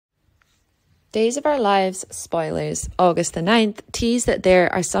Days of Our Lives spoilers. August the 9th tease that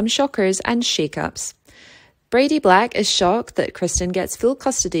there are some shockers and shake-ups. Brady Black is shocked that Kristen gets full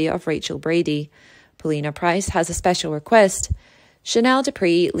custody of Rachel Brady. Paulina Price has a special request. Chanel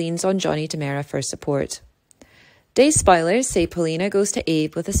Dupree leans on Johnny DiMera for support. Day spoilers say Paulina goes to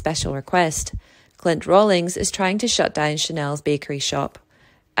Abe with a special request. Clint Rawlings is trying to shut down Chanel's bakery shop.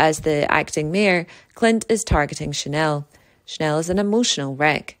 As the acting mayor, Clint is targeting Chanel. Chanel is an emotional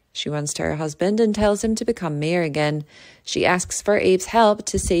wreck. She runs to her husband and tells him to become mayor again. She asks for Abe's help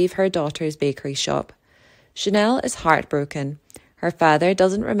to save her daughter's bakery shop. Chanel is heartbroken. Her father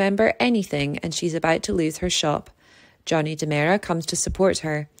doesn't remember anything and she's about to lose her shop. Johnny DiMera comes to support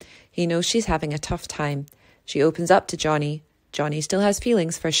her. He knows she's having a tough time. She opens up to Johnny. Johnny still has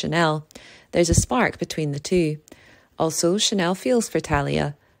feelings for Chanel. There's a spark between the two. Also, Chanel feels for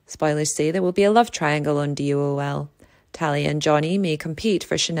Talia. Spoilers say there will be a love triangle on DOOL. Talia and Johnny may compete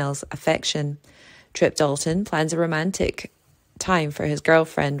for Chanel's affection. Tripp Dalton plans a romantic time for his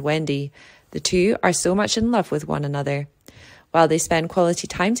girlfriend, Wendy. The two are so much in love with one another. While they spend quality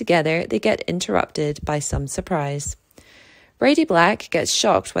time together, they get interrupted by some surprise. Brady Black gets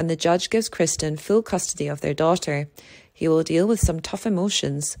shocked when the judge gives Kristen full custody of their daughter. He will deal with some tough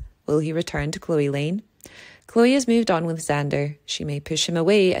emotions. Will he return to Chloe Lane? Chloe has moved on with Xander. She may push him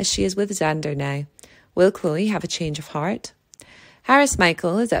away as she is with Xander now. Will Chloe have a change of heart? Harris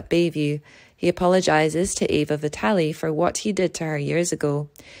Michael is at Bayview. He apologises to Ava Vitale for what he did to her years ago.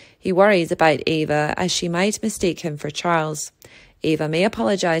 He worries about Ava as she might mistake him for Charles. Ava may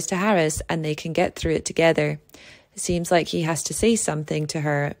apologise to Harris and they can get through it together. It seems like he has to say something to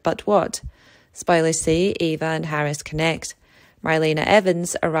her, but what? Spoilers say Ava and Harris connect. Marlena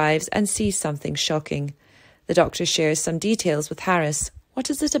Evans arrives and sees something shocking. The doctor shares some details with Harris. What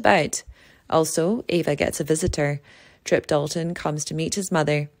is it about? Also, Ava gets a visitor. Tripp Dalton comes to meet his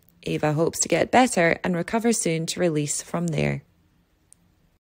mother. Ava hopes to get better and recover soon to release from there.